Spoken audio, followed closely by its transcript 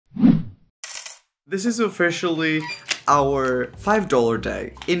This is officially our $5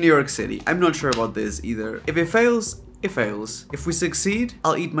 day in New York City. I'm not sure about this either. If it fails, it fails. If we succeed,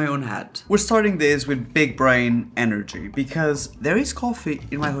 I'll eat my own hat. We're starting this with big brain energy because there is coffee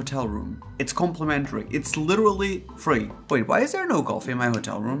in my hotel room. It's complimentary. It's literally free. Wait, why is there no coffee in my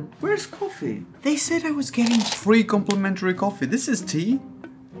hotel room? Where's coffee? They said I was getting free complimentary coffee. This is tea?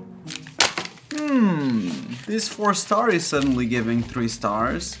 This 4-star is suddenly giving 3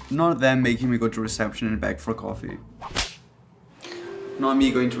 stars. Not them making me go to reception and beg for coffee. Not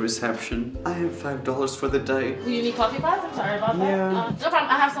me going to reception. I have $5 for the day. Do you need coffee pods? I'm sorry about that. Yeah. No problem.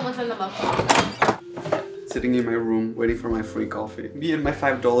 I have someone send them up. Sitting in my room waiting for my free coffee. Me and my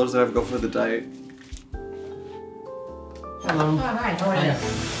 $5 that I've got for the day. Hello. Oh, hi. How are you?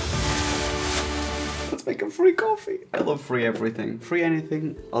 Let's make a free coffee. I love free everything. Free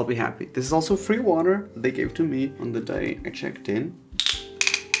anything, I'll be happy. This is also free water they gave to me on the day I checked in.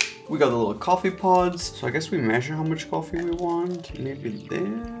 We got the little coffee pods. So I guess we measure how much coffee we want. Maybe this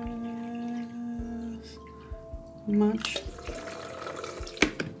much.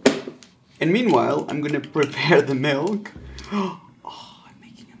 And meanwhile, I'm gonna prepare the milk. Oh, I'm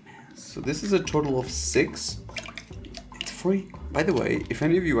making a mess. So this is a total of 6. It's free. By the way, if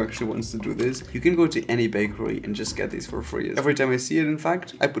any of you actually wants to do this, you can go to any bakery and just get these for free. Every time I see it, in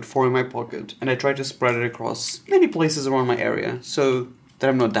fact, I put 4 in my pocket. And I try to spread it across many places around my area, so that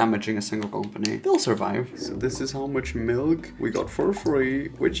I'm not damaging a single company. They'll survive. So this is how much milk we got for free,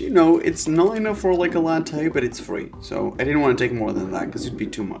 which, you know, it's not enough for like a latte, but it's free. So I didn't want to take more than that because it'd be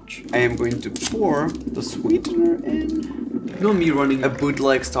too much. I am going to pour the sweetener in. Not me running a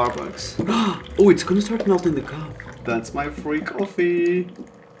bootleg Starbucks. Oh, it's gonna start melting the cup. That's my free coffee.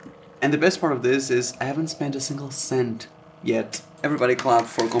 And the best part of this is I haven't spent a single cent yet. Everybody clap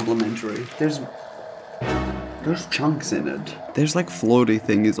for complimentary. There's chunks in it. There's like floaty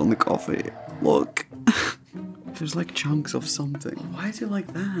thingies on the coffee. Look. There's like chunks of something. Why is it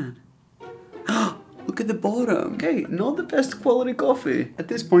like that? Look at the bottom. Okay, not the best quality coffee. At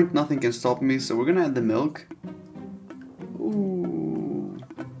this point, nothing can stop me, so we're gonna add the milk. Ooh.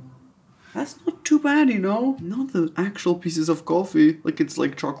 That's not too bad, you know? Not the actual pieces of coffee, like it's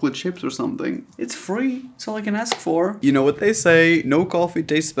like chocolate chips or something. It's free, that's all I can ask for. You know what they say, no coffee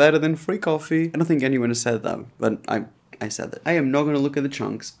tastes better than free coffee. I don't think anyone has said that, but I said it. I am not gonna look at the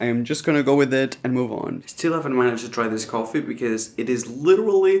chunks. I am just gonna go with it and move on. Still haven't managed to try this coffee because it is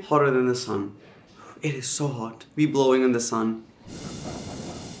literally hotter than the sun. It is so hot. Me blowing in the sun.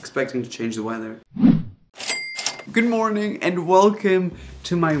 Expecting to change the weather. Good morning and welcome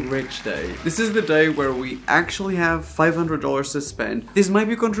to my rich day. This is the day where we actually have $500 to spend. This might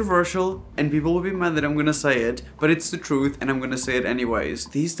be controversial and people will be mad that I'm gonna say it, but it's the truth and I'm gonna say it anyways.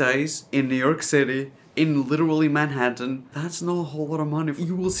 These days in New York City, in literally Manhattan, that's not a whole lot of money.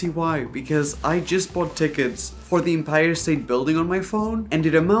 You will see why, because I just bought tickets for the Empire State Building on my phone and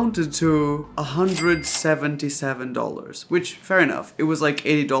it amounted to $177, which fair enough. It was like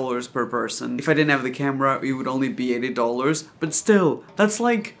 $80 per person. If I didn't have the camera, it would only be $80, but still, that's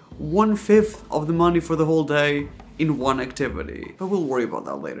like 1/5 of the money for the whole day in one activity. But we'll worry about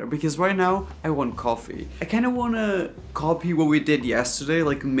that later, because right now I want coffee. I kind of want to copy what we did yesterday,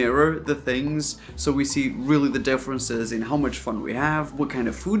 like mirror the things so we see really the differences in how much fun we have, what kind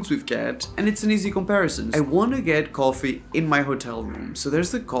of foods we get, and it's an easy comparison. I want to get coffee in my hotel room. So there's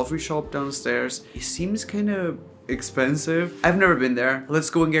the coffee shop downstairs. It seems kind of expensive. I've never been there.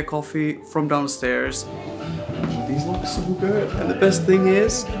 Let's go and get coffee from downstairs. These look so good. And the best thing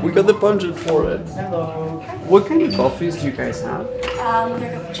is, we got the budget for it. Hello. What kind of coffees do you guys have?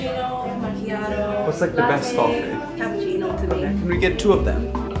 Cappuccino, macchiato. What's like the best coffee? Cappuccino to me. Can we get 2 of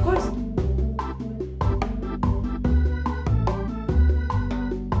them? Of course.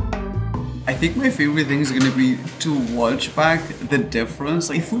 I think my favorite thing is gonna be to watch back the difference.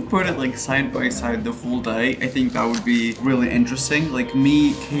 Like, if we put it like side by side the full day, I think that would be really interesting. Like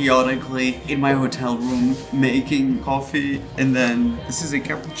me chaotically in my hotel room making coffee, and then this is a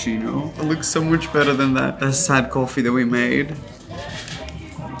cappuccino. It looks so much better than that sad coffee that we made.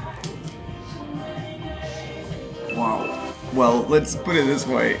 Wow. Well, let's put it this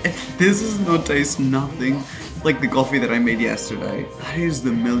way. This does not taste nothing like the coffee that I made yesterday. That is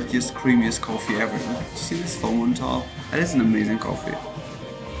the milkiest, creamiest coffee ever. Did you see this foam on top? That is an amazing coffee.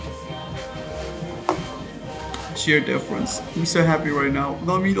 Sheer difference. I'm so happy right now.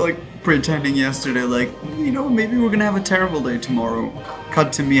 Not me like pretending yesterday like, you know, maybe we're gonna have a terrible day tomorrow.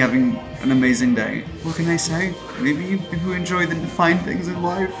 Cut to me having an amazing day. What can I say? Maybe you enjoy the fine things in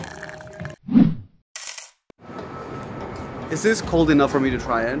life. Is this cold enough for me to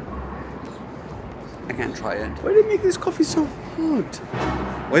try it? I can't try it. Why did they make this coffee so hot?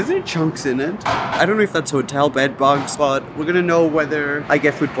 Why is there chunks in it? I don't know if that's hotel bed bugs, but we're gonna know whether I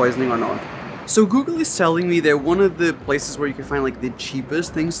get food poisoning or not. So Google is telling me that one of the places where you can find like the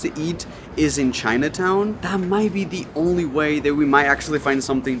cheapest things to eat is in Chinatown. That might be the only way that we might actually find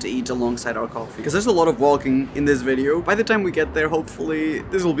something to eat alongside our coffee. Because there's a lot of walking in this video. By the time we get there, hopefully,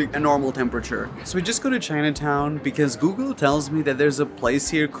 this will be a normal temperature. So we just go to Chinatown because Google tells me that there's a place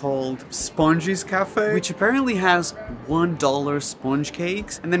here called Spongy's Cafe, which apparently has $1 sponge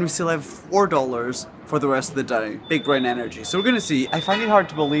cakes. And then we still have $4 for the rest of the day. Big brain energy. So we're gonna see. I find it hard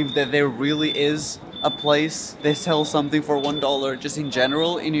to believe that there really is a place that sells something for $1 just in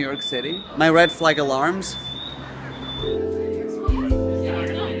general in New York City. My red flag alarms.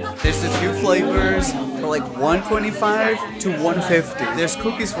 There's a few flavors for like $1.25 to $1.50. There's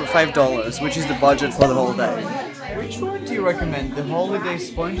cookies for $5, which is the budget for the whole day. Which one do you recommend? The holiday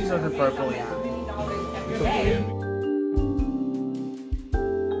sponges or the purple yam?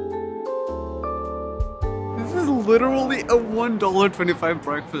 Literally a $1.25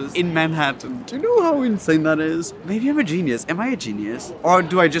 breakfast in Manhattan. Do you know how insane that is? Maybe I'm a genius. Am I a genius? Or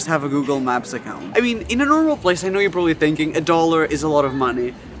do I just have a Google Maps account? I mean, in a normal place, I know you're probably thinking $1 is a lot of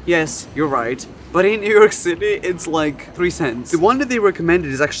money. Yes, you're right. But in New York City, it's like 3 cents. The one that they recommended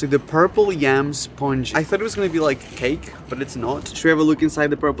is actually the purple yam sponge. I thought it was gonna be like cake, but it's not. Should we have a look inside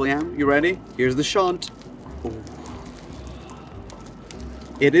the purple yam? You ready? Here's the shot. Ooh.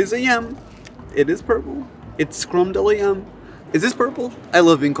 It is a yam. It is purple. It's scrumdiddly yum. Is this purple? I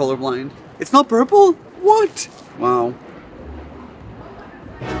love being colorblind. It's not purple? What? Wow.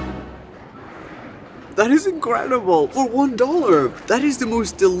 That is incredible. For $1. That is the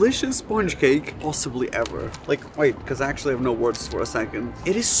most delicious sponge cake possibly ever. Like, wait, because I actually have no words for a second.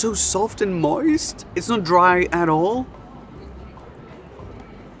 It is so soft and moist. It's not dry at all.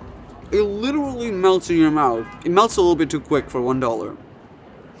 It literally melts in your mouth. It melts a little bit too quick for $1.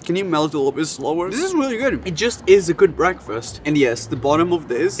 Can you melt a little bit slower? This is really good. It just is a good breakfast. And yes, the bottom of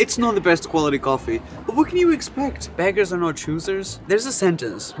this, it's not the best quality coffee. But what can you expect? Beggars are not choosers. There's a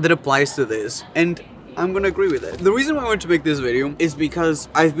sentence that applies to this. And I'm gonna agree with it. The reason why I wanted to make this video is because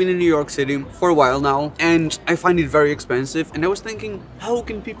I've been in New York City for a while now and I find it very expensive, and I was thinking, how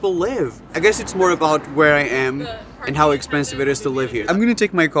can people live? I guess it's more about where I am and how expensive it is to live here. I'm gonna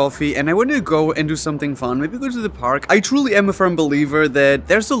take my coffee and I want to go and do something fun. Maybe go to the park. I truly am a firm believer that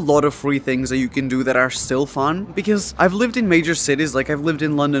there's a lot of free things that you can do that are still fun, because I've lived in major cities, like I've lived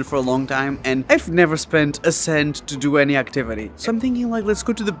in London for a long time, and I've never spent a cent to do any activity. So I'm thinking, like, let's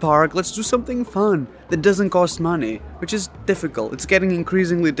go to the park, let's do something fun that doesn't cost money, which is difficult. It's getting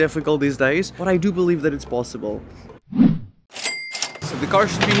increasingly difficult these days, but I do believe that it's possible. So the car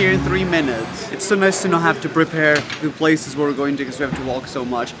should be here in 3 minutes. It's so nice to not have to prepare the places where we're going to because we have to walk so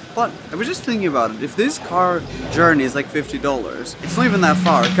much. But I was just thinking about it. If this car journey is like $50, it's not even that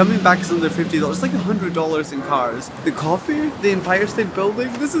far. Coming back is under $50. It's like $100 in cars. The coffee, the Empire State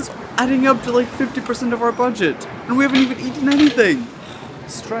Building, this is adding up to like 50% of our budget. And we haven't even eaten anything.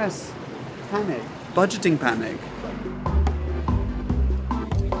 Stress. Panic. Budgeting panic.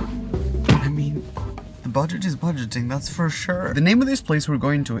 Budget is budgeting, that's for sure. The name of this place we're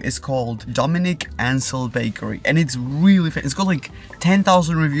going to is called Dominic Ansel Bakery, and it's really it's got like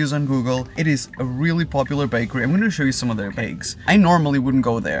 10,000 reviews on Google. It is a really popular bakery. I'm going to show you some of their bakes. I normally wouldn't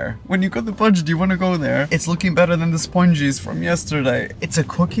go there. When you got the budget, you want to go there. It's looking better than the sponges from yesterday. It's a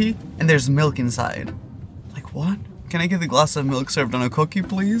cookie and there's milk inside. Like, what? Can I get the glass of milk served on a cookie,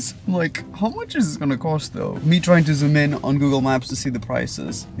 please? Like, how much is this gonna cost though? Me trying to zoom in on Google Maps to see the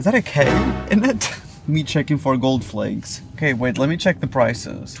prices. Is that a K in it? Me checking for gold flakes. Okay, wait, let me check the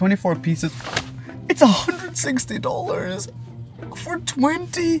prices. 24 pieces. It's $160 for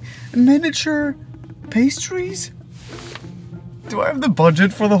 20 miniature pastries? Do I have the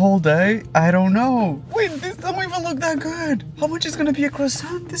budget for the whole day? I don't know. Wait, this doesn't even look that good. How much is gonna be a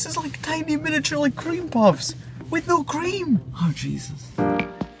croissant? This is like tiny miniature like cream puffs with no cream. Oh, Jesus.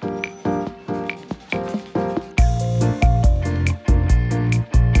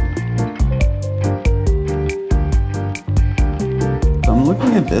 I'm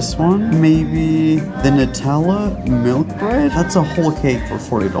looking at this one, maybe the Nutella milk bread. That's a whole cake for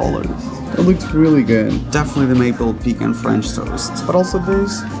 $40. It looks really good. Definitely the maple pecan French toast. But also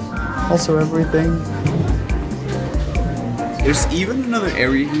this, also everything. There's even another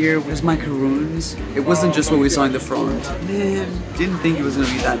area here. There's macaroons. It wasn't just what we saw in the front. Man, didn't think it was gonna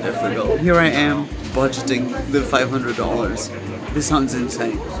be that difficult. Here I am, budgeting the $500. This sounds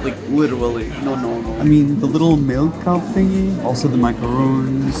insane. Like, literally, not normal. I mean, the little milk cup thingy, also the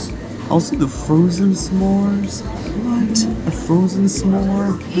macaroons, Also the frozen s'mores. What? A frozen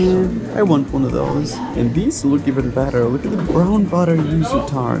s'more? I want one of those. And these look even better. Look at the brown butter yuzu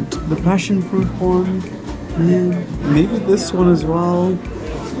tart. The passion fruit one. Maybe this one as well.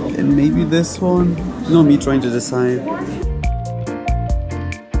 And maybe this one. No, me trying to decide.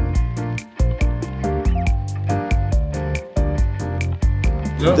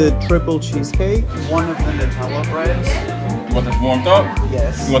 The triple cheesecake, one of the Nutella breads. You want this warmed up?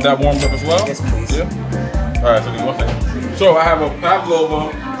 Yes. You want that warmed up as well? Yes, please. Yeah. All right, so give me 1 second. So I have a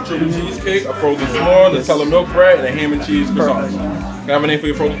pavlova triple cheesecake, a frozen s'more, Nutella milk bread, and a ham and cheese croissant. Can I have a name for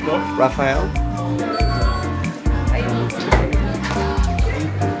your frozen s'more? Raphael.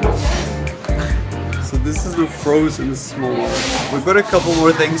 So this is the frozen s'more. We've got a couple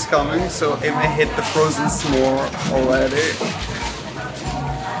more things coming, so I may hit the frozen s'more already.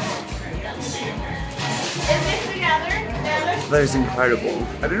 That is incredible.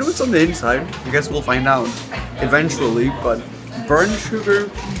 I don't know what's on the inside. I guess we'll find out eventually, but burnt sugar,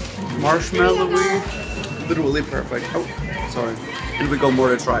 marshmallowy, literally perfect. Oh, sorry. And we got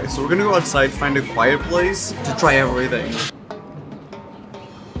more to try. So we're gonna go outside, find a quiet place to try everything.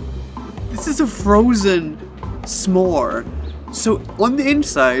 This is a frozen s'more. So on the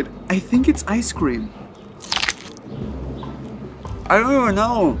inside, I think it's ice cream. I don't even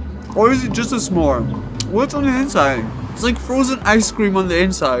know. Or is it just a s'more? What's on the inside? It's like frozen ice cream on the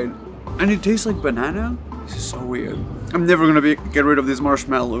inside. And it tastes like banana? This is so weird. I'm never gonna get rid of this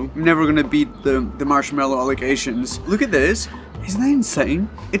marshmallow. I'm never gonna beat the marshmallow allegations. Look at this. Isn't that insane?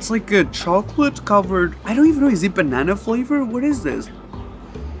 It's like a chocolate covered... I don't even know, is it banana flavor? What is this?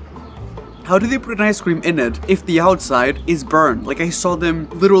 How do they put an ice cream in it if the outside is burned? Like I saw them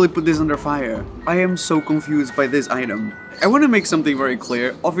literally put this under fire. I am so confused by this item. I want to make something very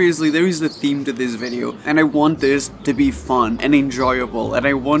clear. Obviously there is a theme to this video and I want this to be fun and enjoyable and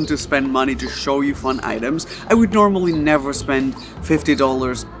I want to spend money to show you fun items. I would normally never spend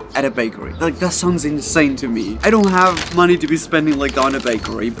 $50 at a bakery. Like that sounds insane to me. I don't have money to be spending like on a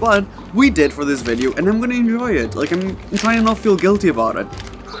bakery, but we did for this video and I'm gonna enjoy it. Like I'm trying to not feel guilty about it.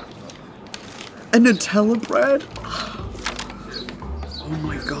 A Nutella bread? Oh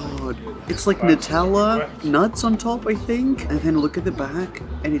my god. It's like Nutella, nuts on top I think. And then look at the back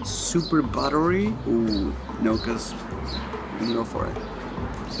and it's super buttery. Ooh, no, cause I'm gonna go for it.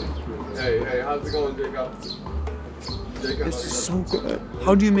 Hey, how's it going, Jacob? This is so good.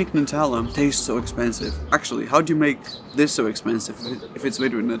 How do you make Nutella taste so expensive? Actually, how do you make this so expensive if it's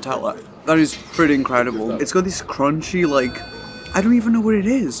made with Nutella? That is pretty incredible. It's got this crunchy like... I don't even know what it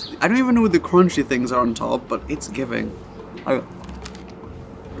is. I don't even know what the crunchy things are on top, but it's giving.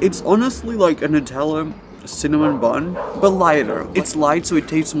 It's honestly like a Nutella cinnamon bun, but lighter. It's light, so it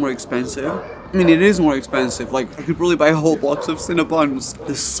tastes more expensive. I mean, it is more expensive. Like, I could probably buy a whole box of Cinnabons.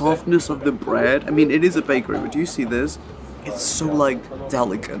 The softness of the bread. I mean, it is a bakery, but do you see this? It's so, like,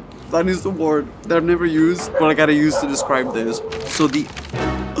 delicate. That is the word that I've never used, but I gotta use to describe this. So the...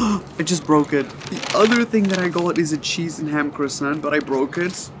 I just broke it. The other thing that I got is a cheese and ham croissant, but I broke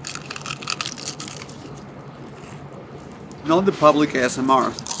it. Not the public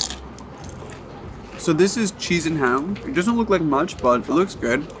ASMR. So this is cheese and ham. It doesn't look like much, but it looks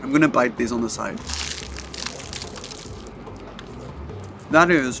good. I'm gonna bite this on the side. That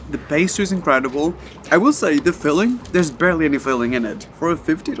is, the pastry is incredible. I will say, the filling, there's barely any filling in it. For a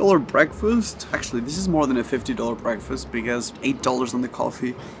 $50 breakfast, actually this is more than a $50 breakfast because $8 on the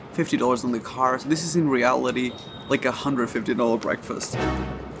coffee, $50 on the car. So this is in reality like a $150 breakfast.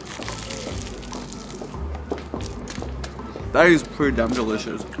 That is pretty damn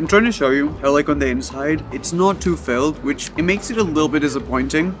delicious. I'm trying to show you how like on the inside, it's not too filled, which it makes it a little bit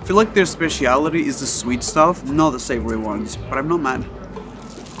disappointing. I feel like their speciality is the sweet stuff, not the savory ones, but I'm not mad.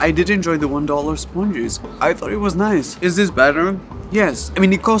 I did enjoy the $1 sponges. I thought it was nice. Is this better? Yes. I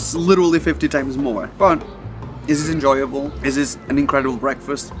mean, it costs literally 50 times more, but is this enjoyable? Is this an incredible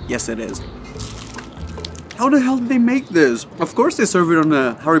breakfast? Yes, it is. How the hell did they make this? Of course they serve it on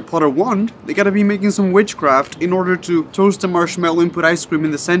a Harry Potter wand. They gotta be making some witchcraft in order to toast a marshmallow and put ice cream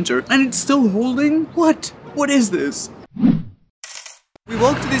in the center. And it's still holding? What? What is this? We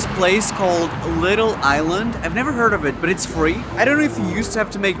walked to this place called Little Island. I've never heard of it, but it's free. I don't know if you used to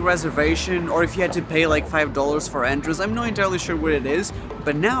have to make a reservation or if you had to pay like $5 for entrance. I'm not entirely sure what it is,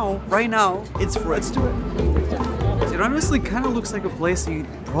 but now, right now, it's free. Let's do it. It honestly kind of looks like a place you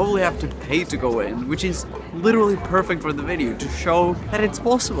probably have to pay to go in, which is literally perfect for the video, to show that it's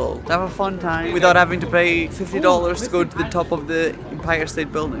possible to have a fun time without having to pay $50 to go to the top of the Empire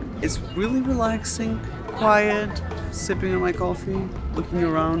State Building. It's really relaxing, quiet, sipping on my coffee, looking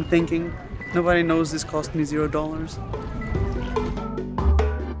around, thinking, nobody knows this cost me $0.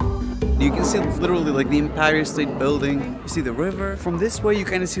 You can see literally like the Empire State Building. You see the river. From this way, you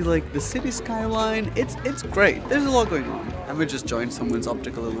kind of see like the city skyline. It's great. There's a lot going on. I would just join someone's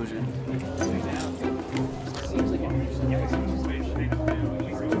optical illusion.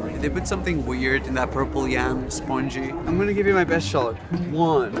 They put something weird in that purple yam, spongy. I'm gonna give you my best shot.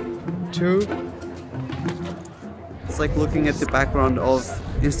 1, 2. It's like looking at the background of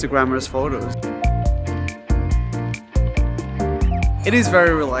Instagrammers' photos. It is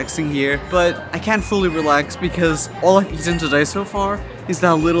very relaxing here, but I can't fully relax because all I've eaten today so far is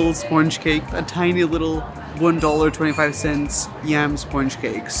that little sponge cake, a tiny little $1.25 yam sponge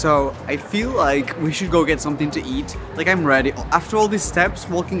cake. So I feel like we should go get something to eat. Like I'm ready. After all these steps,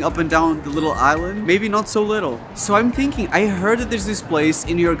 walking up and down the little island, maybe not so little. So I'm thinking, I heard that there's this place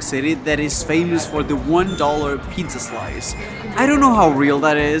in New York City that is famous for the $1 pizza slice. I don't know how real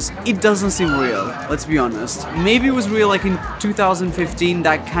that is. It doesn't seem real, let's be honest. Maybe it was real like in 2015,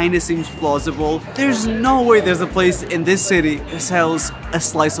 that kind of seems plausible. There's no way there's a place in this city that sells a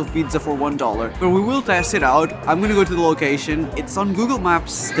slice of pizza for $1. But we will test it out. I'm gonna go to the location. It's on Google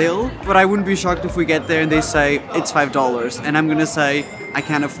Maps still, but I wouldn't be shocked if we get there and they say it's $5. And I'm gonna say I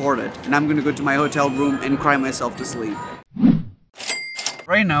can't afford it. And I'm gonna go to my hotel room and cry myself to sleep.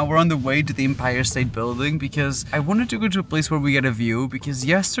 Right now, we're on the way to the Empire State Building because I wanted to go to a place where we get a view, because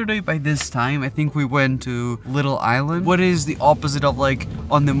yesterday by this time, I think we went to Little Island, what is the opposite of like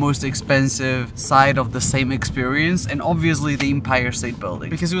on the most expensive side of the same experience, and obviously the Empire State Building.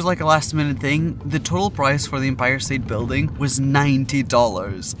 Because it was like a last minute thing, the total price for the Empire State Building was $90.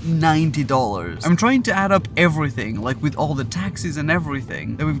 $90. I'm trying to add up everything, like with all the taxis and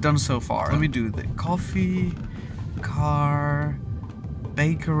everything that we've done so far. Let me do the coffee, car,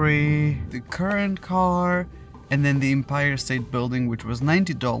 bakery, the current car, and then the Empire State Building, which was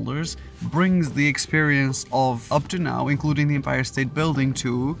 $90, brings the experience of up to now, including the Empire State Building,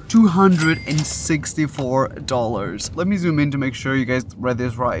 to $264. Let me zoom in to make sure you guys read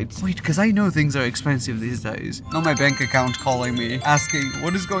this right. Wait, because I know things are expensive these days. Not my bank account calling me, asking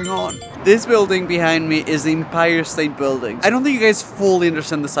what is going on. This building behind me is the Empire State Building. I don't think you guys fully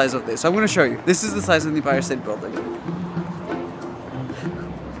understand the size of this. I'm going to show you. This is the size of the Empire State Building.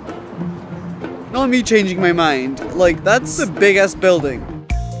 Not me changing my mind. Like, that's a big ass building.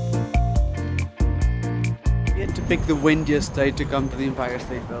 You had to pick the windiest day to come to the Empire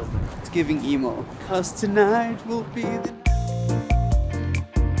State Building. It's giving emo. Cause tonight will be the...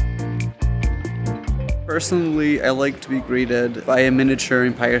 Personally, I like to be greeted by a miniature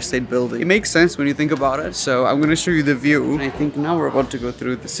Empire State Building. It makes sense when you think about it, so I'm gonna show you the view. And I think now we're about to go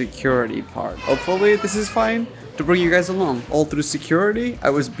through the security part. Hopefully this is fine to bring you guys along. All through security, I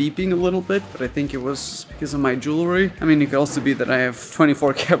was beeping a little bit, but I think it was because of my jewelry. I mean, it could also be that I have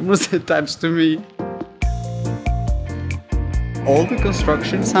 24 cameras attached to me. All the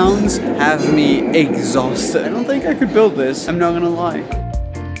construction sounds have me exhausted. I don't think I could build this, I'm not gonna lie.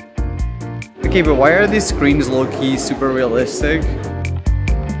 Okay, but why are these screens low-key super realistic?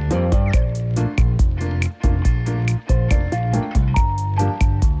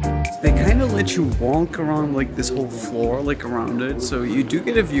 They kind of let you walk around like this whole floor, like around it, so you do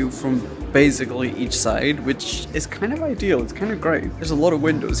get a view from basically each side, which is kind of ideal, it's kind of great. There's a lot of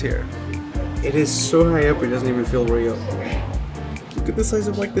windows here. It is so high up, it doesn't even feel real. Look at the size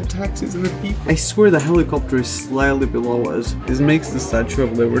of like the taxis and the people. I swear the helicopter is slightly below us. This makes the Statue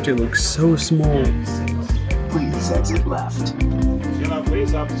of Liberty look so small. Please exit left.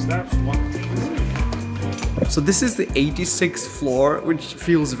 So this is the 86th floor, which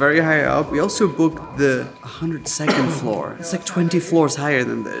feels very high up. We also booked the 102nd floor. It's like 20 floors higher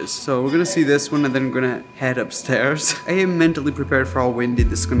than this. So we're gonna see this one and then we're gonna head upstairs. I am mentally prepared for how windy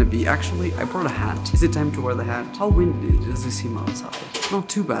this is gonna be. Actually, I brought a hat. Is it time to wear the hat? How windy does it seem outside? Not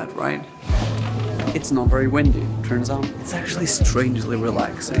too bad, right? It's not very windy, turns out. It's actually strangely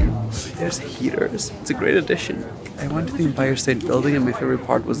relaxing. There's heaters. It's a great addition. I went to the Empire State Building and my favorite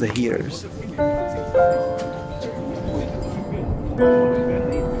part was the heaters.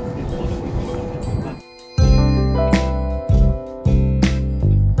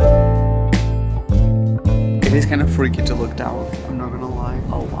 It is kind of freaky to look down, I'm not gonna lie.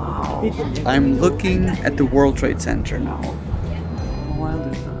 Oh wow. I'm looking at the World Trade Center now. How wild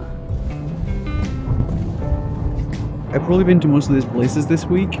is that? I've probably been to most of these places this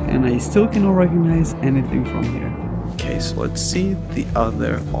week and I still cannot recognize anything from here. Okay, so let's see the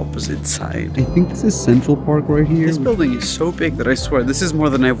other opposite side. I think this is Central Park right here. This building is so big that I swear this is more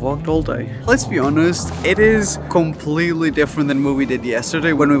than I've walked all day. Let's be honest, it is completely different than what we did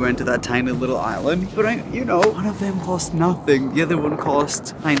yesterday when we went to that tiny little island. But you know, one of them cost nothing, the other one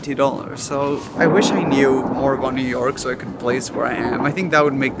cost $90. So I wish I knew more about New York so I could place where I am. I think that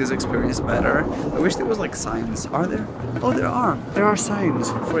would make this experience better. I wish there was like signs. Are there? Oh, there are. There are signs.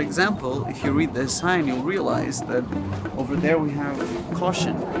 For example, if you read this sign, you'll realize that over there we have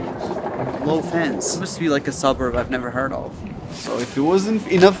caution, low fence. It must be like a suburb I've never heard of. So if it wasn't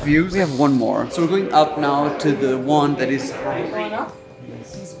enough views, we have one more. So we're going up now to the one that is high.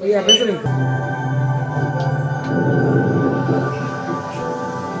 Yeah, visiting.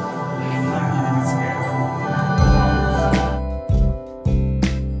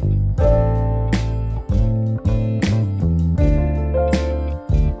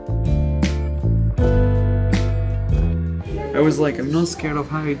 I was like, I'm not scared of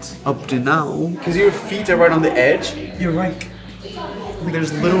heights up to now. Because your feet are right on the edge. You're right. Like,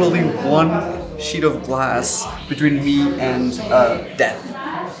 there's literally one sheet of glass between me and death.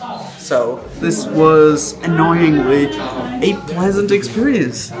 So this was annoyingly a pleasant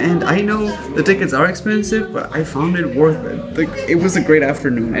experience. And I know the tickets are expensive, but I found it worth it. Like, it was a great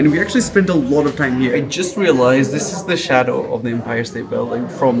afternoon and we actually spent a lot of time here. I just realized this is the shadow of the Empire State Building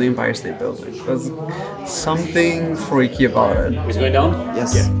from the Empire State Building. There's something freaky about it. Is it going down?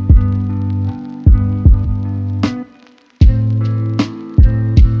 Yes. Yeah.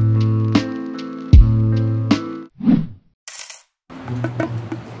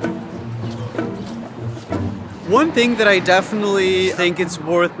 One thing that I definitely think it's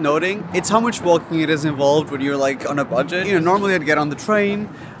worth noting, it's how much walking it is involved when you're like on a budget. You know, normally I'd get on the train,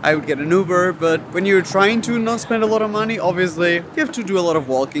 I would get an Uber, but when you're trying to not spend a lot of money, obviously you have to do a lot of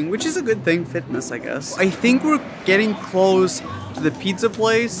walking, which is a good thing, fitness, I guess. I think we're getting close to the pizza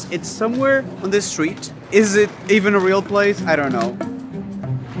place. It's somewhere on this street. Is it even a real place? I don't know.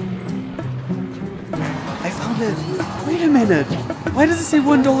 I found it. Wait a minute. Why does it say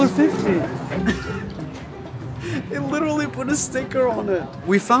 $1.50? They literally put a sticker on it.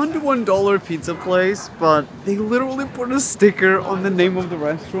 We found a $1 pizza place, but they literally put a sticker on the name of the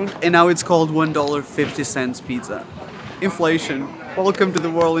restaurant, and now it's called $1.50 pizza. Inflation. Welcome to the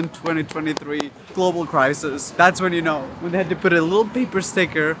world in 2023. Global crisis. That's when you know. When they had to put a little paper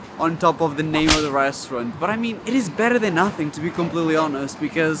sticker on top of the name of the restaurant. But I mean, it is better than nothing, to be completely honest,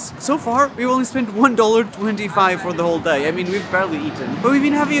 because so far we've only spent $1.25 for the whole day. I mean, we've barely eaten. But we've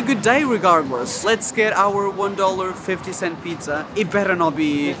been having a good day regardless. Let's get our $1.50 pizza. It better not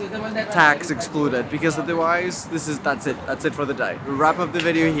be tax excluded, because otherwise that's it. That's it for the day. We'll wrap up the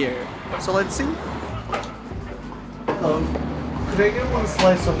video here. So let's see. Hello. Could I get one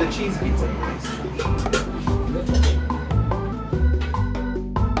slice of the cheese pizza, please?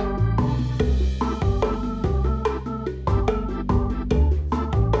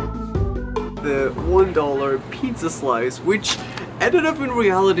 The $1 pizza slice, which ended up in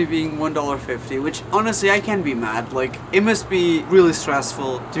reality being $1.50, which honestly I can be mad. Like, it must be really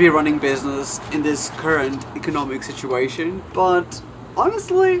stressful to be running business in this current economic situation, but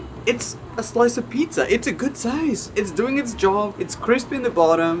honestly, it's a slice of pizza. It's a good size. It's doing its job. It's crispy in the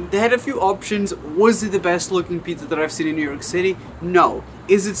bottom. They had a few options. Was it the best looking pizza that I've seen in New York City? No.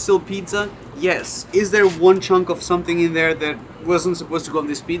 Is it still pizza? Yes. Is there one chunk of something in there that wasn't supposed to go on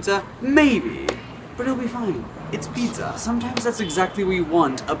this pizza? Maybe. But it'll be fine. It's pizza. Sometimes that's exactly what you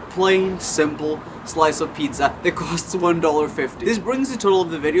want. A plain, simple slice of pizza that costs $1.50. This brings the total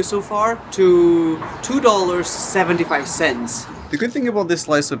of the video so far to $2.75. The good thing about this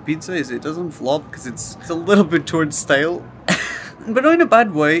slice of pizza is it doesn't flop because it's a little bit towards stale. But not in a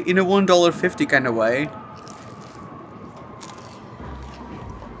bad way, in a $1.50 kind of way.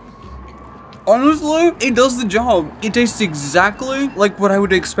 Honestly, it does the job. It tastes exactly like what I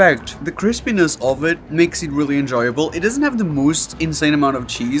would expect. The crispiness of it makes it really enjoyable. It doesn't have the most insane amount of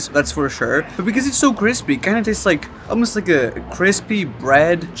cheese, that's for sure. But because it's so crispy, it kind of tastes like almost like a crispy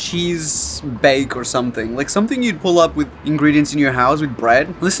bread cheese bake or something. Like something you'd pull up with ingredients in your house with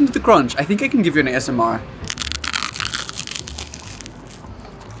bread. Listen to the crunch. I think I can give you an ASMR.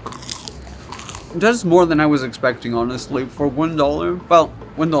 That's more than I was expecting, honestly, for $1. Well,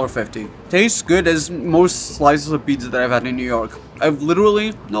 $1.50. Tastes good as most slices of pizza that I've had in New York. I've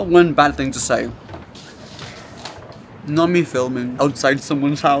literally not one bad thing to say. Not me filming outside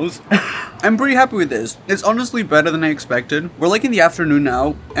someone's house. I'm pretty happy with this. It's honestly better than I expected. We're like in the afternoon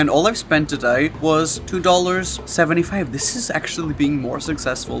now, and all I've spent today was $2.75. This is actually being more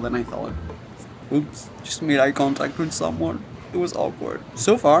successful than I thought. Oops, just made eye contact with someone. It was awkward.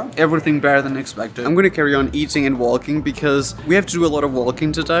 So far, everything better than expected. I'm gonna carry on eating and walking because we have to do a lot of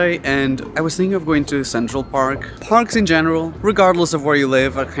walking today, and I was thinking of going to Central Park. Parks in general, regardless of where you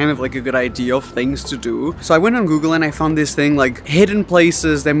live, are kind of like a good idea of things to do. So I went on Google and I found this thing like hidden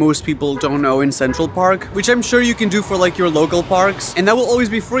places that most people don't know in Central Park, which I'm sure you can do for like your local parks, and that will always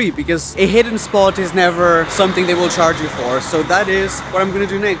be free because a hidden spot is never something they will charge you for. So that is what I'm gonna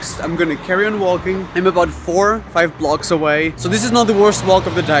do next. I'm gonna carry on walking. I'm about 4-5 blocks away. So this is not the worst walk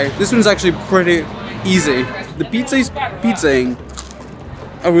of the day. This one's actually pretty easy. The pizza is pizzaing.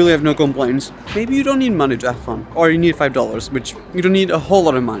 I really have no complaints. Maybe you don't need money to have fun. Or you need $5, which you don't need a whole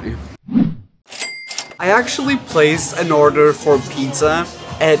lot of money. I actually placed an order for pizza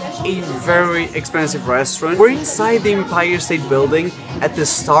at a very expensive restaurant. We're inside the Empire State Building at the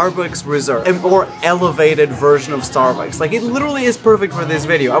Starbucks Reserve, a more elevated version of Starbucks. Like, it literally is perfect for this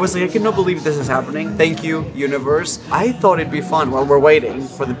video. I was like, I cannot believe this is happening. Thank you, universe. I thought it'd be fun while we're waiting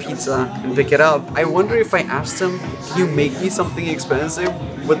for the pizza and pick it up. I wonder if I asked them, can you make me something expensive?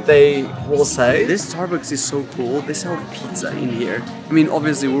 What they will say. This Starbucks is so cool. They sell pizza in here. I mean,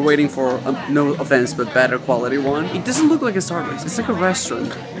 obviously we're waiting for, no offense, but better quality one. It doesn't look like a Starbucks. It's like a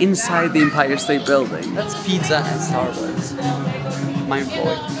restaurant inside the Empire State Building. That's pizza and Starbucks. Mind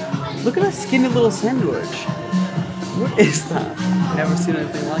blowing. Look at that skinny little sandwich. What is that? I've never seen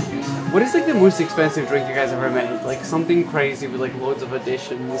anything like it. What is like the most expensive drink you guys ever made? Like something crazy with like loads of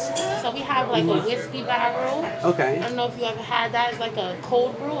additions. So we have like a whiskey barrel. Okay. I don't know if you ever had that. It's like a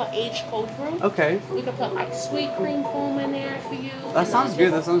cold brew, an aged cold brew. Okay. We could put like sweet cream foam in there for you. That sounds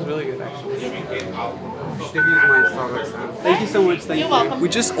good. That sounds really good, actually. Should have used my Starbucks now. Thank you so much. Thank you. You're welcome. We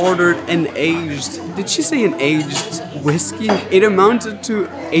just ordered an aged. Did she say an aged whiskey? It amounted to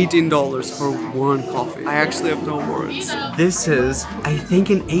 $18 for one coffee. I actually have no words. This is, I think,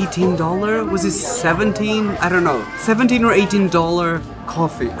 an $18. Was it 17? I don't know. $17 or $18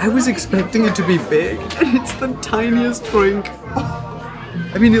 coffee. I was expecting it to be big, and it's the tiniest drink.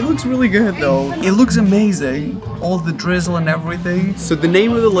 I mean, it looks really good though. It looks amazing. All the drizzle and everything. So the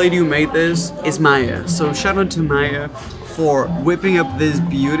name of the lady who made this is Maya. So shout out to Maya for whipping up this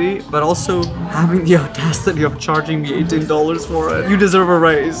beauty, but also having the audacity of charging me $18 for it. You deserve a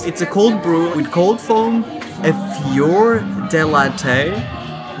raise. It's a cold brew with cold foam, a fior de latte.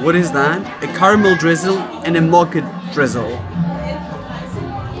 What is that? A caramel drizzle and a mocha drizzle.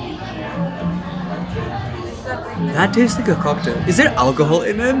 That tastes like a cocktail. Is there alcohol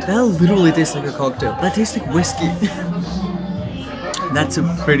in it? That literally tastes like a cocktail. That tastes like whiskey. That's a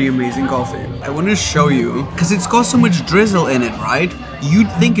pretty amazing coffee. I want to show you, because it's got so much drizzle in it, right?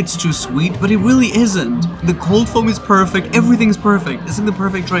 You'd think it's too sweet, but it really isn't. The cold foam is perfect, everything's perfect. It's like the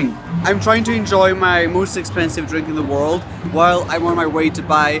perfect drink. I'm trying to enjoy my most expensive drink in the world while I'm on my way to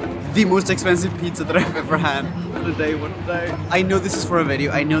buy the most expensive pizza that I've ever had. What a day, what a day. I know this is for a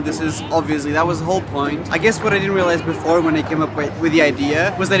video, I know this is, obviously, that was the whole point. I guess what I didn't realize before when I came up with the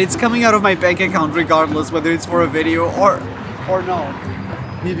idea was that it's coming out of my bank account regardless whether it's for a video or no.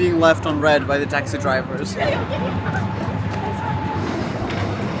 Me being left on red by the taxi drivers.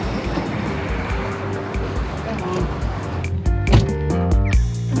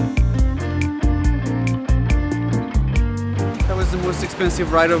 The most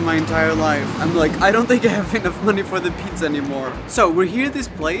expensive ride of my entire life. I'm like, I don't think I have enough money for the pizza anymore. So we're here at this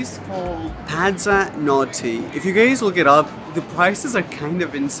place called Pazza Notti. If you guys look it up, the prices are kind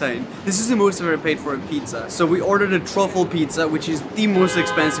of insane. This is the most I've ever paid for a pizza. So we ordered a truffle pizza, which is the most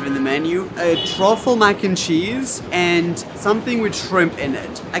expensive in the menu, a truffle mac and cheese, and something with shrimp in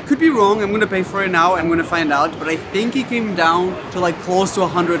it. I could be wrong, I'm gonna pay for it now, I'm gonna find out, but I think it came down to like close to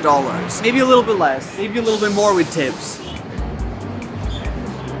 $100. Maybe a little bit less, maybe a little bit more with tips.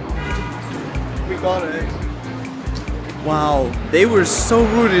 Got it. Wow, they were so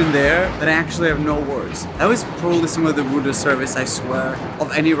rude in there that I actually have no words. That was probably some of the rudest service, I swear,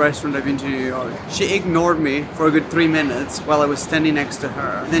 of any restaurant I've been to in New York. She ignored me for a good 3 minutes while I was standing next to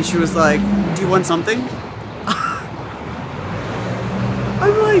her. And then she was like, do you want something?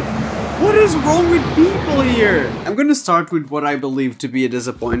 I'm like, what is wrong with people here? I'm gonna start with what I believe to be a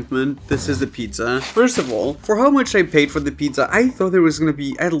disappointment. This is the pizza. First of all, for how much I paid for the pizza, I thought there was gonna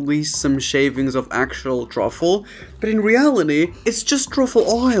be at least some shavings of actual truffle, but in reality, it's just truffle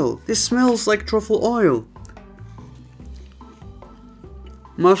oil. This smells like truffle oil.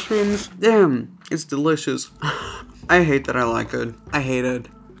 Mushrooms, damn, it's delicious. I hate that I like it. I hate it.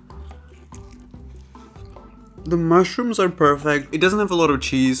 The mushrooms are perfect. It doesn't have a lot of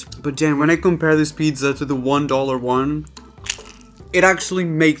cheese, but damn, when I compare this pizza to the $1 one, it actually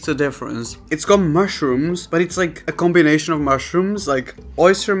makes a difference. It's got mushrooms, but it's like a combination of mushrooms, like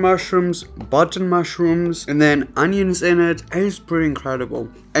oyster mushrooms, button mushrooms, and then onions in it. It's pretty incredible.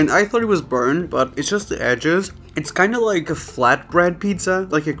 And I thought it was burned, but it's just the edges. It's kind of like a flatbread pizza,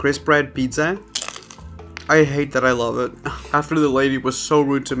 like a crisp bread pizza. I hate that I love it. After the lady was so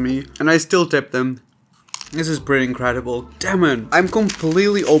rude to me, and I still tipped them. This is pretty incredible. Damn it. I'm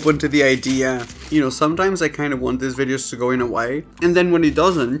completely open to the idea. You know, sometimes I kind of want these videos to go in a way, and then when it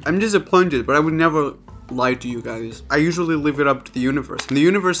doesn't, I'm disappointed, but I would never lie to you guys. I usually leave it up to the universe. And the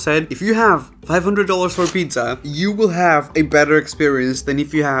universe said, if you have $500 for pizza, you will have a better experience than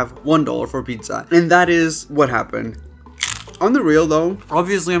if you have $1 for pizza. And that is what happened. On the real though,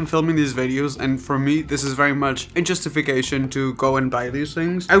 obviously I'm filming these videos, and for me this is very much a justification to go and buy these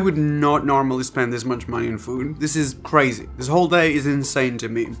things. I would not normally spend this much money on food. This is crazy. This whole day is insane to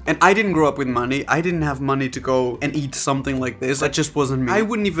me. And I didn't grow up with money. I didn't have money to go and eat something like this. That just wasn't me. I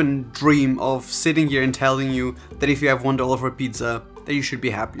wouldn't even dream of sitting here and telling you that if you have $1 for pizza, that you should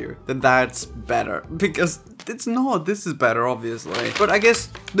be happier. That's better. Because it's not. This is better, obviously. But I guess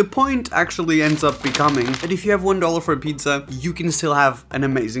the point actually ends up becoming that if you have $1 for a pizza, you can still have an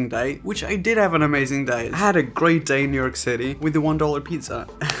amazing day. Which I did have an amazing day. I had a great day in New York City with the $1 pizza.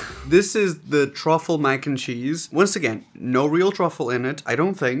 This is the truffle mac and cheese. Once again, no real truffle in it, I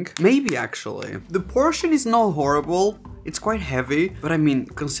don't think. Maybe actually. The portion is not horrible. It's quite heavy. But I mean,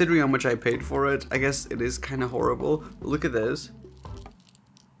 considering how much I paid for it, I guess it is kind of horrible. But look at this.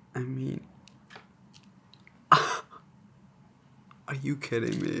 I mean, are you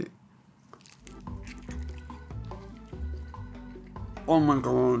kidding me? Oh my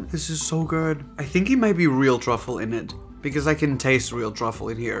god, this is so good. I think it might be real truffle in it, because I can taste real truffle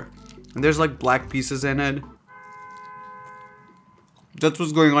in here. And there's like black pieces in it. That's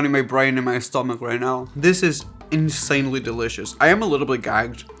what's going on in my brain and my stomach right now. This is insanely delicious. I am a little bit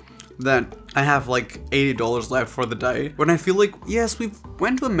gagged that I have like $80 left for the day, when I feel like, yes, we've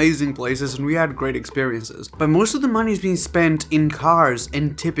went to amazing places and we had great experiences, but most of the money is being spent in cars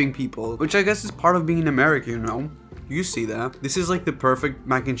and tipping people, which I guess is part of being in America, you know? You see that. This is like the perfect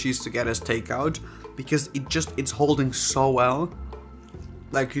mac and cheese to get as takeout, because it's holding so well.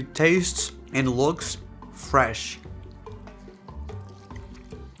 Like, it tastes and looks fresh.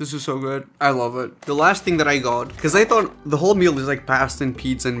 This is so good. I love it. The last thing that I got, because I thought the whole meal is like pasta and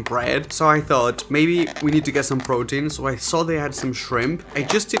pizza and bread, so I thought maybe we need to get some protein, so I saw they had some shrimp. I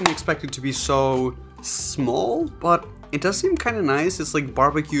just didn't expect it to be so small, but it does seem kind of nice. It's like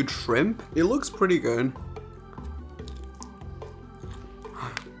barbecued shrimp. It looks pretty good.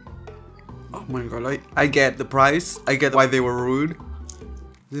 Oh my god, I get the price. I get why they were rude.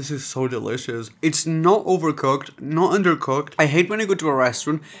 This is so delicious. It's not overcooked, not undercooked. I hate when I go to a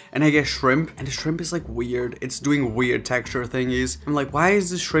restaurant and I get shrimp, and the shrimp is like weird. It's doing weird texture thingies. I'm like, why is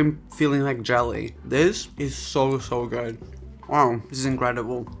the shrimp feeling like jelly? This is so good. Wow, this is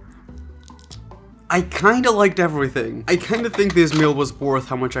incredible. I kind of liked everything. I kind of think this meal was worth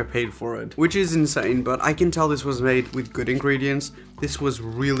how much I paid for it, which is insane, but I can tell this was made with good ingredients. This was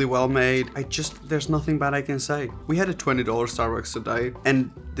really well made. There's nothing bad I can say. We had a $20 Starbucks today,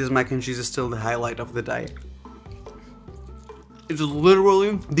 and this mac and cheese is still the highlight of the day. It's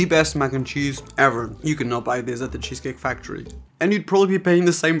literally the best mac and cheese ever. You cannot buy this at the Cheesecake Factory. And you'd probably be paying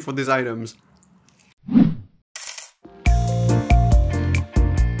the same for these items.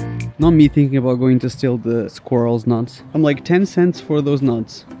 Not me thinking about going to steal the squirrel's nuts. I'm like, 10 cents for those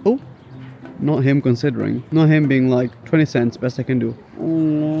nuts. Oh, not him considering. Not him being like, 20 cents, best I can do.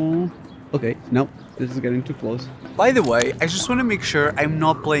 Aww. Okay, no, this is getting too close. By the way, I just want to make sure I'm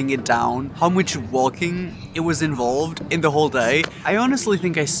not playing it down how much walking it was involved in the whole day. I honestly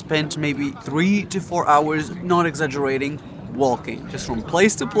think I spent maybe 3 to 4 hours, not exaggerating, walking. Just from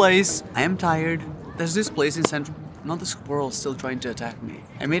place to place. I am tired. There's this place in Central... Not the squirrel still trying to attack me.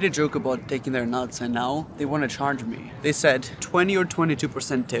 I made a joke about taking their nuts and now they want to charge me. They said 20 or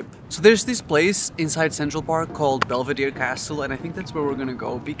 22% tip. So there's this place inside Central Park called Belvedere Castle, and I think that's where we're gonna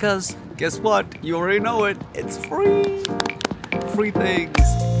go because guess what? You already know it. It's free. Free things.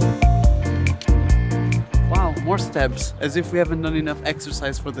 Wow, more steps. As if we haven't done enough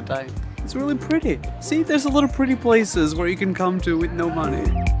exercise for the day. It's really pretty. See, there's a lot of pretty places where you can come to with no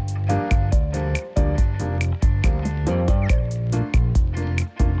money.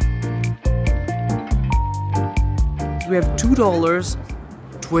 We have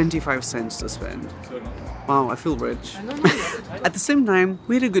 $2.25 to spend. Wow, I feel rich. At the same time,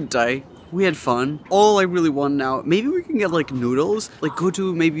 we had a good day. We had fun. All I really want now, maybe we can get like noodles, like go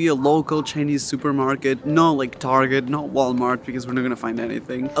to maybe a local Chinese supermarket, not like Target, not Walmart, because we're not gonna find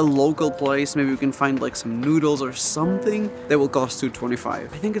anything. A local place, maybe we can find like some noodles or something that will cost $2.25. I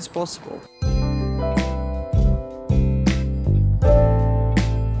think it's possible.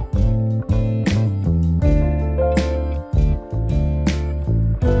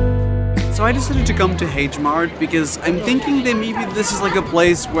 So I decided to come to H Mart because I'm thinking that maybe this is like a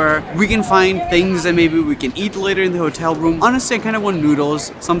place where we can find things that maybe we can eat later in the hotel room. Honestly, I kind of want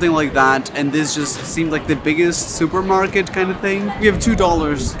noodles, something like that, and this just seemed like the biggest supermarket kind of thing. We have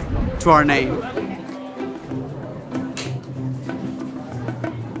 $2 to our name.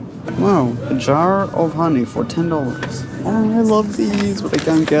 Wow, a jar of honey for $10. Oh, I love these, but I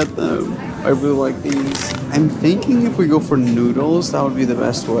can't get them. I really like these. I'm thinking if we go for noodles, that would be the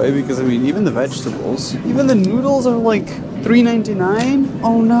best way, because I mean, even the vegetables, even the noodles are like $3.99.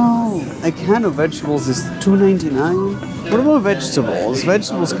 Oh no, a can of vegetables is $2.99. What about vegetables?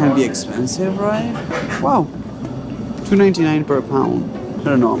 Vegetables can be expensive, right? Wow, $2.99 per pound. I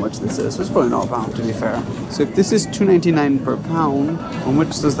don't know how much this is. It's probably not a pound, to be fair. So if this is $2.99 per pound, how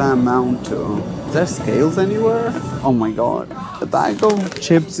much does that amount to? Is there scales anywhere? Oh my god. The bag of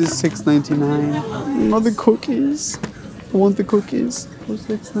chips is $6.99. Not the cookies. I want the cookies for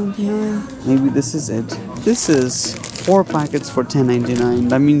 $6.99. Maybe this is it. This is 4 packets for $10.99.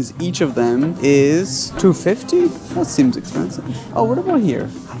 That means each of them is $2.50? That seems expensive. Oh, what about here?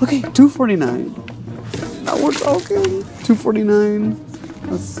 Okay, $2.49. Now we're talking. $2.49.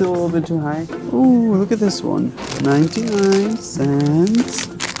 That's still a little bit too high. Ooh, look at this one. 99 cents.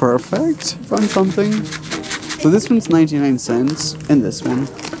 Perfect. Found something. So this one's 99 cents. And this one.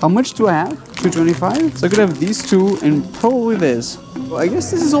 How much do I have? $2.25? So I could have these two and probably this. Well, I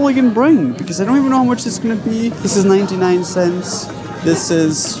guess this is all I can bring because I don't even know how much it's gonna be. This is 99 cents. This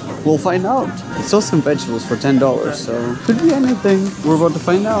is... we'll find out. I saw some vegetables for $10, so could be anything. We're about to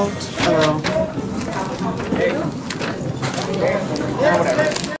find out. Hello.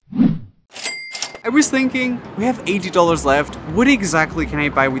 I was thinking, we have $80 left. What exactly can I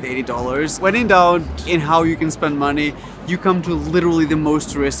buy with $80? When in doubt in how you can spend money, you come to literally the most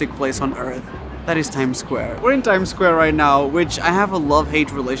touristic place on earth. That is Times Square. We're in Times Square right now, which I have a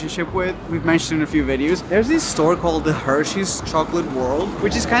love-hate relationship with. We've mentioned in a few videos. There's this store called the Hershey's Chocolate World,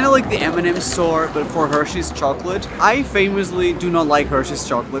 which is kind of like the M&M store, but for Hershey's chocolate. I famously do not like Hershey's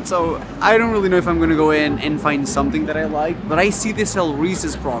chocolate, so I don't really know if I'm gonna go in and find something that I like, but I see they sell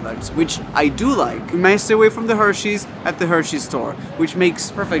Reese's products, which I do like. We might stay away from the Hershey's at the Hershey's store, which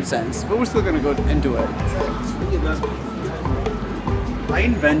makes perfect sense, but we're still gonna go and do it. I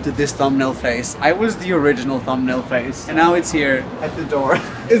invented this thumbnail face. I was the original thumbnail face. And now it's here at the door.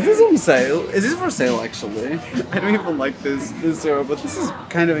 Is this on sale? Is this for sale actually? I don't even like this syrup, but this is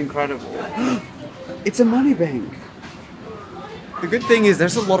kind of incredible. It's a money bank. The good thing is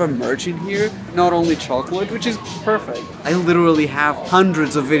there's a lot of merch in here, not only chocolate, which is perfect. I literally have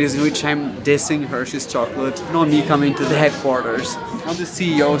hundreds of videos in which I'm dissing Hershey's chocolate, not me coming to the headquarters. Now the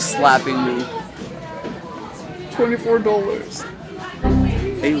CEO slapping me. $24.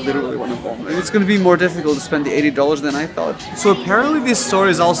 I literally want to vomit. It's going to be more difficult to spend the $80 than I thought. So apparently this store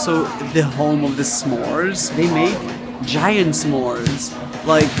is also the home of the s'mores. They make giant s'mores.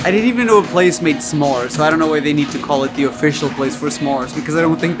 Like, I didn't even know a place made s'mores, so I don't know why they need to call it the official place for s'mores, because I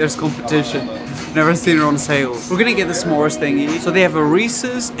don't think there's competition. Never seen it on sale. We're gonna get the s'mores thingy. So they have a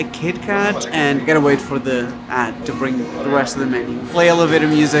Reese's, a Kit Kat, and gotta wait for the ad to bring the rest of the menu. Play elevator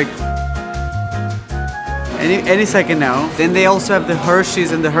music. Any second now. Then they also have the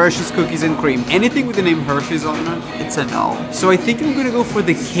Hershey's and the Hershey's cookies and cream. Anything with the name Hershey's on it, it's a no. So I think I'm gonna go for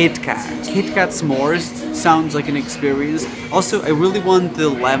the Kit Kat. Kit Kat s'mores sounds like an experience. Also, I really want the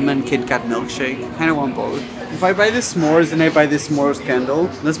lemon Kit Kat milkshake. Kinda want both. If I buy the s'mores and I buy the s'mores candle,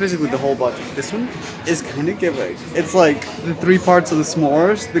 that's basically the whole budget. This one is kinda giving. It's like the 3 parts of the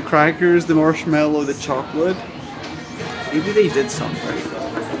s'mores, the crackers, the marshmallow, the chocolate. Maybe they did something.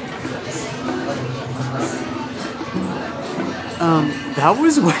 That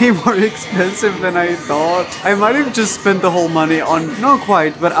was way more expensive than I thought. I might have just spent the whole money on, not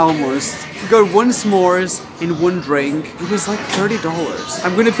quite, but almost. We got 1 s'mores and 1 drink. It was like $30.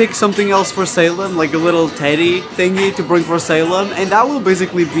 I'm gonna pick something else for Salem, like a little teddy thingy to bring for Salem, and that will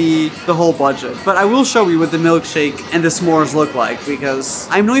basically be the whole budget. But I will show you what the milkshake and the s'mores look like, because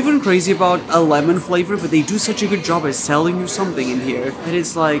I'm not even crazy about a lemon flavor, but they do such a good job at selling you something in here that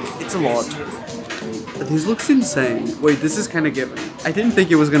it's like, it's a lot. This looks insane. Wait, this is kind of giving. I didn't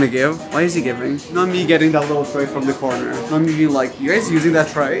think it was gonna give. Why is he giving? Not me getting that little tray from the corner. Not me being like, you guys using that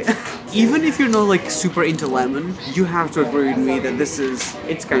tray? Even if you're not like super into lemon, you have to agree with me that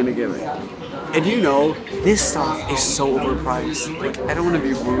it's kind of giving. And you know, this stuff is so overpriced. Like, I don't want to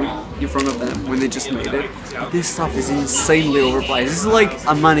be rude in front of them when they just made it. This stuff is insanely overpriced. This is like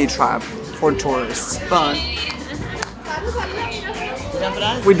a money trap for tourists. But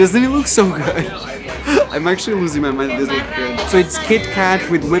wait, doesn't it look so good? I'm actually losing my mind. This looks good. So it's Kit Kat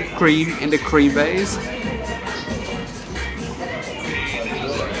with whipped cream and a cream base.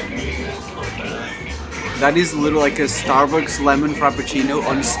 That is literally like a Starbucks lemon frappuccino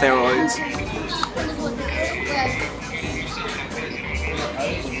on steroids.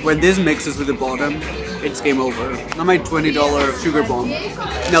 When this mixes with the bottom, it's game over. Not my $20 sugar bomb.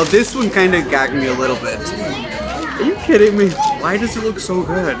 Now this one kind of gagged me a little bit. Are you kidding me? Why does it look so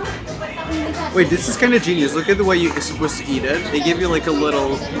good? Wait, this is kind of genius. Look at the way you're supposed to eat it. They give you like a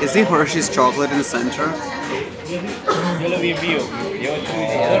little... Is it Hershey's chocolate in the center?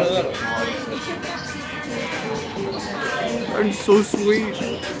 It's so sweet.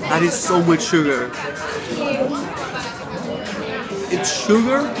 That is so much sugar. It's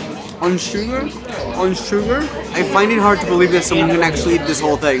sugar on sugar on sugar. I find it hard to believe that someone can actually eat this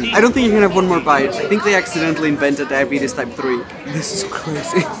whole thing. I don't think you can have one more bite. I think they accidentally invented diabetes type 3. This is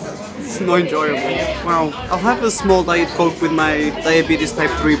crazy. It's not enjoyable. Wow. I'll have a small Diet Coke with my diabetes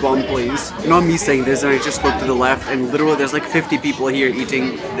type 3 bomb, please. Not me saying this, and I just looked to the left, and literally there's like 50 people here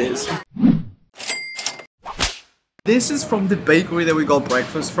eating this. This is from the bakery that we got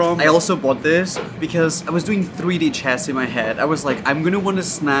breakfast from. I also bought this because I was doing 3D chess in my head. I was like, I'm gonna want a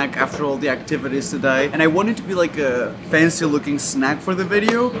snack after all the activities today. And I wanted to be like a fancy looking snack for the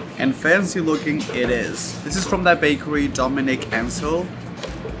video. And fancy looking it is. This is from that bakery, Dominic Ansel.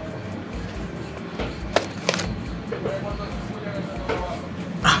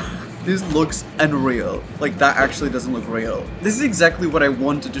 This looks unreal. Like, that actually doesn't look real. This is exactly what I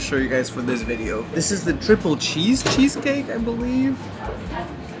wanted to show you guys for this video. This is the triple cheese cheesecake, I believe.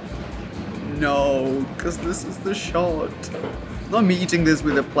 No, because this is the shot. Not me eating this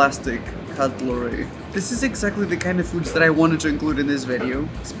with a plastic cutlery. This is exactly the kind of foods that I wanted to include in this video.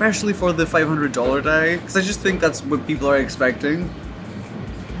 Especially for the $500 day. Because I just think that's what people are expecting.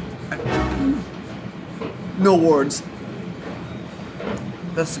 No words.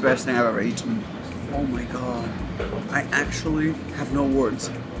 That's the best thing I've ever eaten. Oh my god. I actually have no words.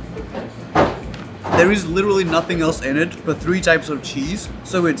 There is literally nothing else in it but 3 types of cheese.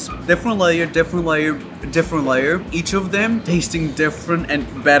 So it's different layer, different layer, different layer. Each of them tasting different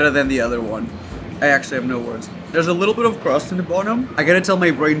and better than the other one. I actually have no words. There's a little bit of crust in the bottom. I gotta tell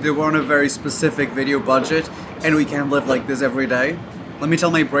my brain that we're on a very specific video budget and we can't live like this every day. Let me tell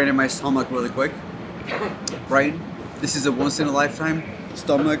my brain and my stomach really quick. Brain, this is a once in a lifetime.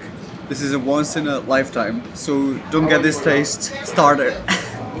 Stomach, this is a once in a lifetime, so don't get this taste started.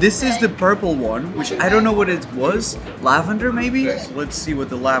 This is the purple one, which I don't know what it was. Lavender maybe? So let's see what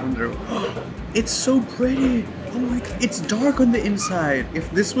the lavender... It's so pretty! Oh my god, it's dark on the inside.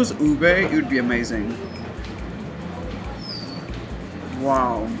 If this was ube, it would be amazing.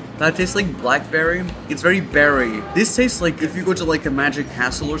 Wow. That tastes like blackberry. It's very berry. This tastes like if you go to like a magic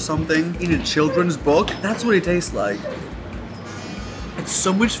castle or something in a children's book, that's what it tastes like. It's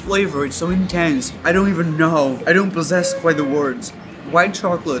so much flavor, it's so intense. I don't even know. I don't possess quite the words. White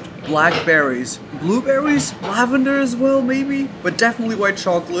chocolate, blackberries, blueberries, lavender as well maybe, but definitely white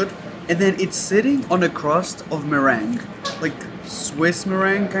chocolate. And then it's sitting on a crust of meringue, like Swiss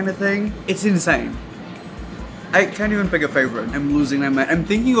meringue kind of thing. It's insane. I can't even pick a favorite. I'm losing my mind. I'm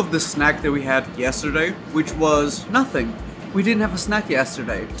thinking of the snack that we had yesterday, which was nothing. We didn't have a snack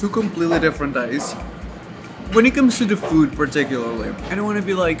yesterday. 2 completely different days. When it comes to the food particularly, I don't want to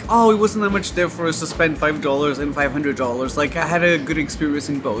be like, oh, it wasn't that much difference to spend $5 and $500. Like, I had a good experience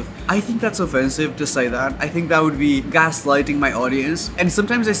in both. I think that's offensive to say that. I think that would be gaslighting my audience. And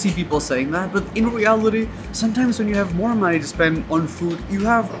sometimes I see people saying that, but in reality, sometimes when you have more money to spend on food, you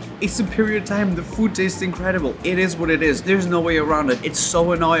have a superior time. The food tastes incredible. It is what it is. There's no way around it. It's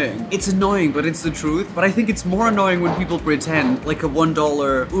so annoying. It's annoying, but it's the truth. But I think it's more annoying when people pretend like a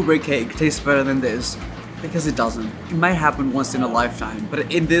 $1 ube cake tastes better than this. Because it doesn't. It might happen once in a lifetime,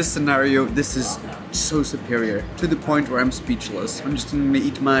 but in this scenario, this is so superior to the point where I'm speechless. I'm just gonna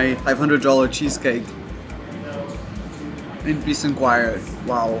eat my $500 cheesecake in peace and quiet.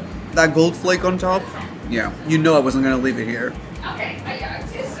 Wow. That gold flake on top? Yeah. You know I wasn't gonna leave it here.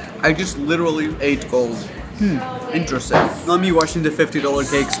 I just literally ate gold. Interesting. Not me watching the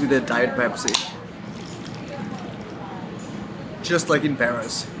 $50 cakes with a Diet Pepsi. Just like in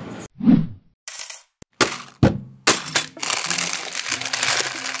Paris.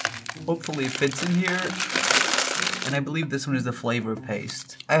 Hopefully it fits in here. And I believe this one is the flavor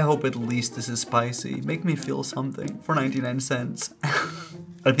paste. I hope at least this is spicy. Make me feel something for 99 cents.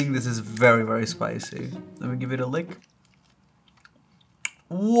 I think this is very, very spicy. Let me give it a lick.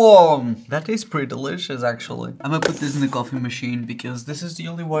 Whoa, that tastes pretty delicious actually. I'm gonna put this in the coffee machine because this is the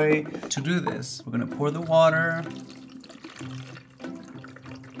only way to do this. We're gonna pour the water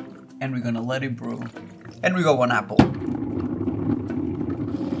and we're gonna let it brew. And we got 1 apple.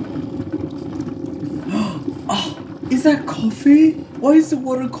 Oh, is that coffee? Why is the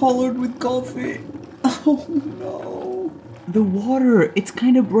water colored with coffee? Oh no. The water, it's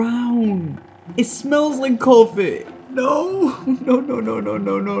kind of brown. It smells like coffee. No, no, no, no, no,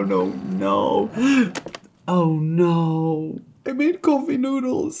 no, no, no, no. Oh no. I made coffee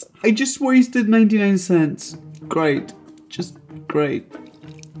noodles. I just wasted 99 cents. Great. Just great.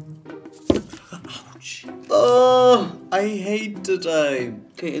 Ouch. Oh, I hate today.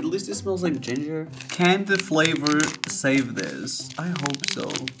 Okay, at least it smells like ginger. Can the flavor save this? I hope so.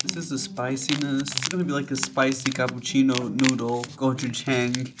 This is the spiciness. It's gonna be like a spicy cappuccino noodle,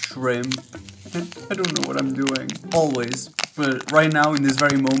 gochujang, shrimp. I don't know what I'm doing. Always. But right now, in this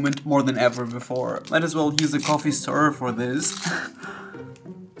very moment, more than ever before. Might as well use a coffee stirrer for this.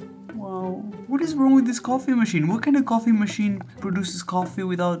 Wow. What is wrong with this coffee machine? What kind of coffee machine produces coffee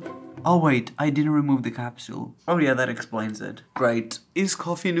without... Oh wait, I didn't remove the capsule. Oh yeah, that explains it. Great. Is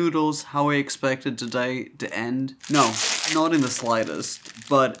coffee noodles how I expected today to end? No, not in the slightest.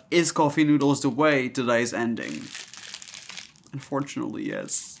 But is coffee noodles the way today's ending? Unfortunately,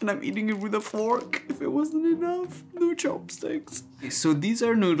 yes. And I'm eating it with a fork. If it wasn't enough, no chopsticks. So these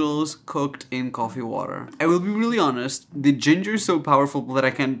are noodles cooked in coffee water. I will be really honest, the ginger is so powerful that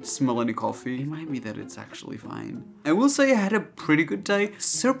I can't smell any coffee. It might be that it's actually fine. I will say I had a pretty good day.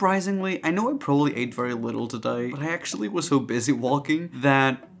 Surprisingly, I know I probably ate very little today, but I actually was so busy walking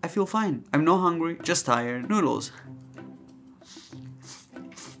that I feel fine. I'm not hungry, just tired. Noodles.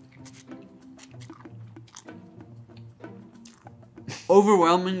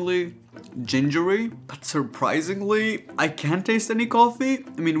 Overwhelmingly gingery, but surprisingly, I can't taste any coffee.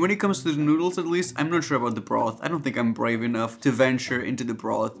 I mean, when it comes to the noodles at least, I'm not sure about the broth. I don't think I'm brave enough to venture into the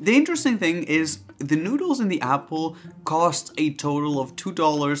broth. The interesting thing is, the noodles and the apple cost a total of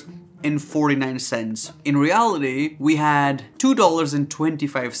 $2.49. In reality, we had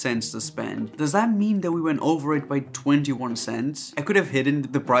 $2.25 to spend. Does that mean that we went over it by 21 cents? I could have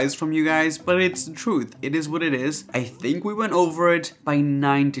hidden the price from you guys, but it's the truth. It is what it is. I think we went over it by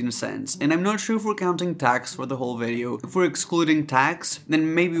 19 cents. And I'm not sure if we're counting tax for the whole video. If we're excluding tax,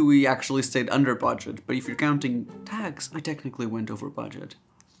 then maybe we actually stayed under budget. But if you're counting tax, we technically went over budget.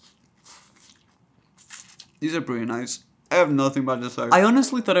 These are pretty nice. I have nothing bad to say. I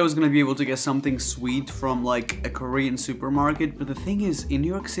honestly thought I was gonna be able to get something sweet from like a Korean supermarket, but the thing is, in New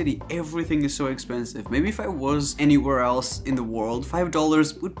York City, everything is so expensive. Maybe if I was anywhere else in the world,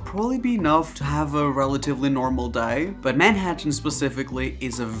 $5 would probably be enough to have a relatively normal day. But Manhattan specifically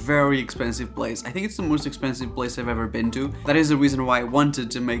is a very expensive place. I think it's the most expensive place I've ever been to. That is the reason why I wanted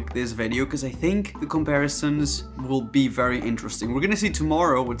to make this video, because I think the comparisons will be very interesting. We're gonna see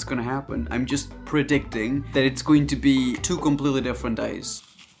tomorrow what's gonna happen. I'm just predicting that it's going to be 2 completely different days.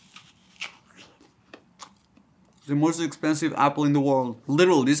 The most expensive apple in the world.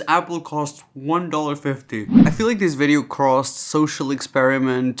 Literally, this apple cost $1.50. I feel like this video crossed social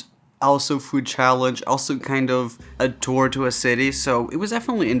experiment, also food challenge, also kind of a tour to a city, so it was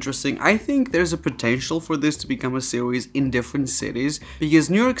definitely interesting. I think there's a potential for this to become a series in different cities, because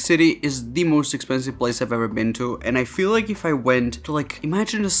New York City is the most expensive place I've ever been to, and I feel like if I went to, like,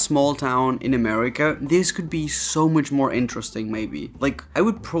 imagine a small town in America, this could be so much more interesting maybe. Like, I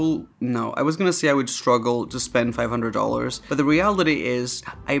would no, I was gonna say I would struggle to spend $500, but the reality is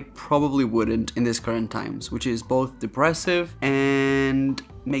I probably wouldn't in these current times, which is both depressive and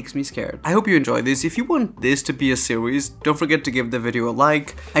makes me scared. I hope you enjoyed this. If you want this to be a series, don't forget to give the video a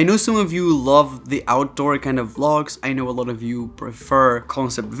like. I know some of you love the outdoor kind of vlogs. I know a lot of you prefer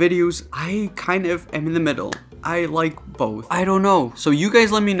concept videos. I kind of am in the middle. I like both. I don't know. So you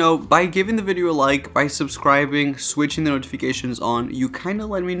guys let me know by giving the video a like, by subscribing, switching the notifications on. You kind of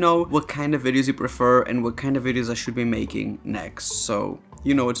let me know what kind of videos you prefer and what kind of videos I should be making next. So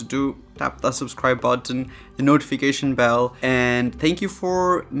you know what to do. Tap that subscribe button, the notification bell, and thank you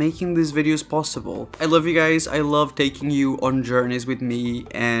for making these videos possible. I love you guys. I love taking you on journeys with me,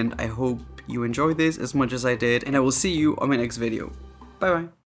 and I hope you enjoy this as much as I did, and I will see you on my next video. Bye bye.